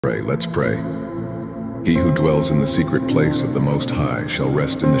Let's pray. He who dwells in the secret place of the Most High shall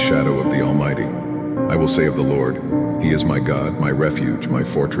rest in the shadow of the Almighty. I will say of the Lord, He is my God, my refuge, my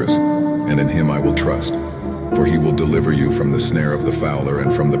fortress, and in Him I will trust. For He will deliver you from the snare of the fowler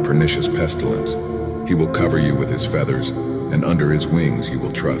and from the pernicious pestilence. He will cover you with His feathers, and under His wings you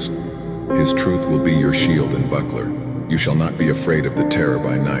will trust. His truth will be your shield and buckler. You shall not be afraid of the terror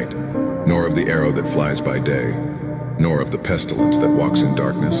by night, nor of the arrow that flies by day, nor of the pestilence that walks in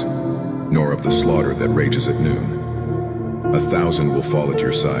darkness, nor of the slaughter that rages at noon. 1,000 will fall at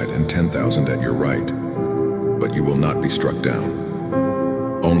your side and 10,000 at your right, but you will not be struck down.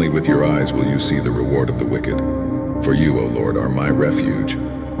 Only with your eyes will you see the reward of the wicked. For you, O Lord, are my refuge.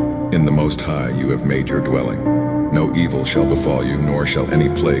 In the Most High you have made your dwelling. No evil shall befall you, nor shall any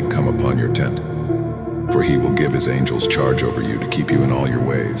plague come upon your tent. For He will give His angels charge over you to keep you in all your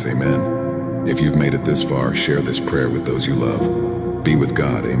ways. Amen. If you've made it this far, share this prayer with those you love. Be with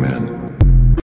God. Amen.